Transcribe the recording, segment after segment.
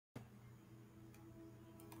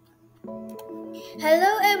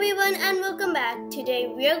Hello everyone and welcome back.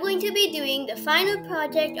 Today we are going to be doing the final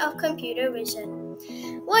project of computer vision.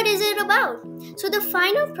 What is it about? So the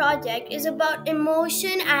final project is about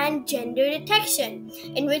emotion and gender detection,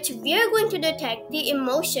 in which we are going to detect the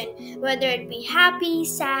emotion, whether it be happy,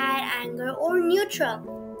 sad, anger, or neutral,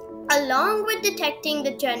 along with detecting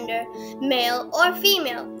the gender, male or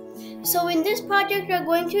female. So in this project, we're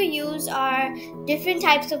going to use our different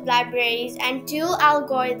types of libraries and two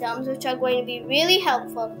algorithms which are going to be really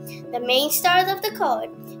helpful. The main stars of the code.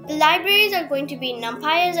 The libraries are going to be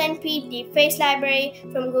NumPy as NP Deepface library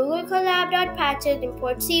from Google Colab.patches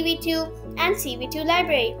import CV2 and CV2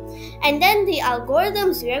 library. And then the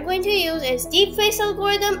algorithms we are going to use is Deepface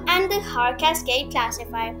algorithm and the Haar Cascade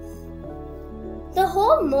classifier. The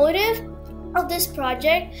whole motive of this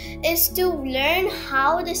project is to learn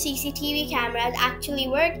how the CCTV cameras actually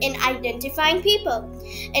work in identifying people.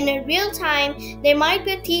 In a real time, there might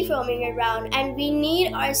be a thief roaming around, and we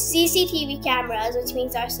need our CCTV cameras, which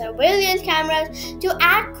means our surveillance cameras, to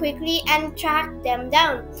act quickly and track them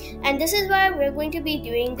down. And this is why we're going to be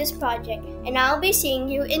doing this project, and I'll be seeing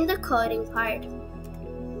you in the coding part.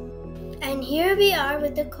 And here we are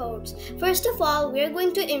with the codes. First of all, we're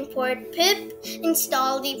going to import pip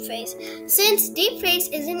install Deepface. Since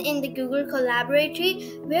Deepface isn't in the Google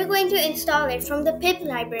Collaboratory, we're going to install it from the pip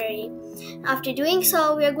library. After doing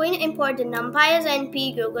so, we're going to import the NumPy as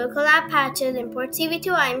NP, Google Colab patches, import CV2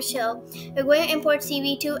 imshell. We're going to import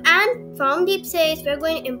CV2, and from Deepface, we're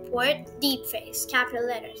going to import Deepface, capital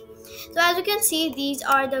letters. So as you can see, these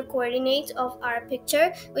are the coordinates of our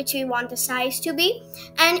picture, which we want the size to be.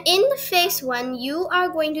 And in the face one, you are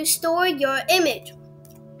going to store your image.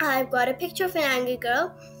 I've got a picture of an angry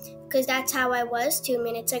girl because that's how I was 2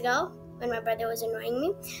 minutes ago when my brother was annoying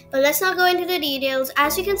me. But let's not go into the details.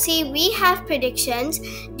 As you can see, we have predictions,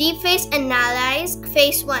 Deepface, analyze,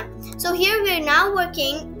 face 1. So here we now want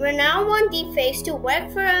Deepface to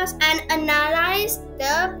work for us and analyze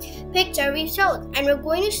the picture we showed. And we're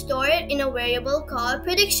going to store it in a variable called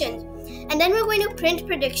predictions. And then we're going to print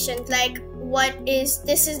predictions like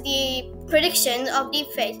this is the prediction of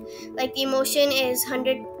Deepface. Like the emotion is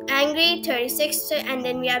 100 angry, 36, and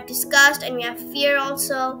then we have disgust and we have fear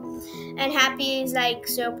also. And happy is like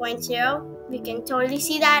 0.0. We can totally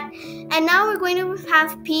see that. And now we're going to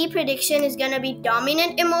have P prediction is going to be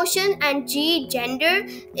dominant emotion, and G gender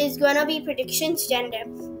is going to be predictions gender.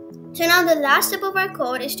 So now the last step of our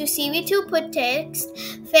code is to CV2 put text,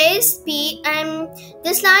 face P, and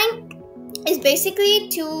this line is basically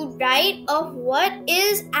to write of what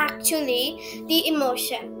is actually the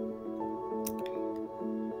emotion.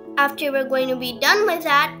 After we're going to be done with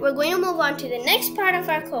that, we're going to move on to the next part of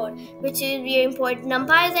our code, which is we import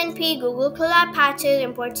NumPy as NP, Google Colab patches,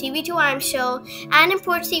 import CV2 imshell, and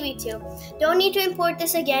import CV2. Don't need to import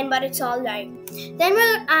this again, but it's all right. Then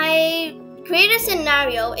I create a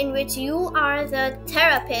scenario in which you are the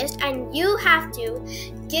therapist and you have to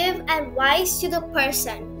give advice to the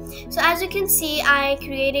person. So as you can see, I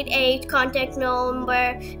created a contact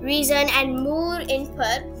number, reason, and mood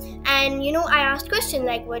input. And I asked questions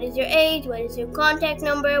like what is your age, what is your contact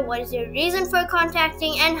number, what is your reason for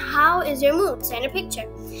contacting, and how is your mood. Send a picture.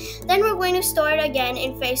 Then we're going to store it again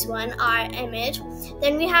in face 1, our image.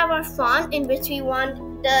 Then we have our font in which we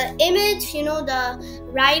want the image, the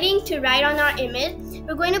writing to write on our image.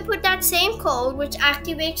 We're going to put that same code which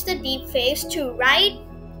activates the Deepface to write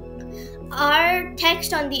our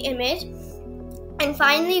text on the image. And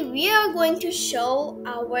finally, we are going to show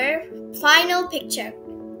our final picture.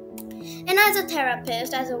 And as a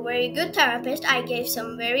therapist, as a very good therapist, I gave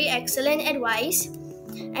some very excellent advice.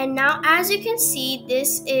 And now, as you can see,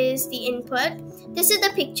 this is the input. This is the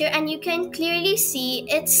picture, and you can clearly see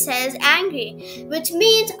it says angry, which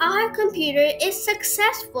means our computer is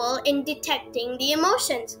successful in detecting the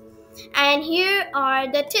emotions. And here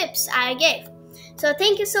are the tips I gave. So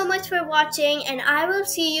thank you so much for watching, and I will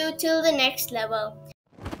see you till the next level.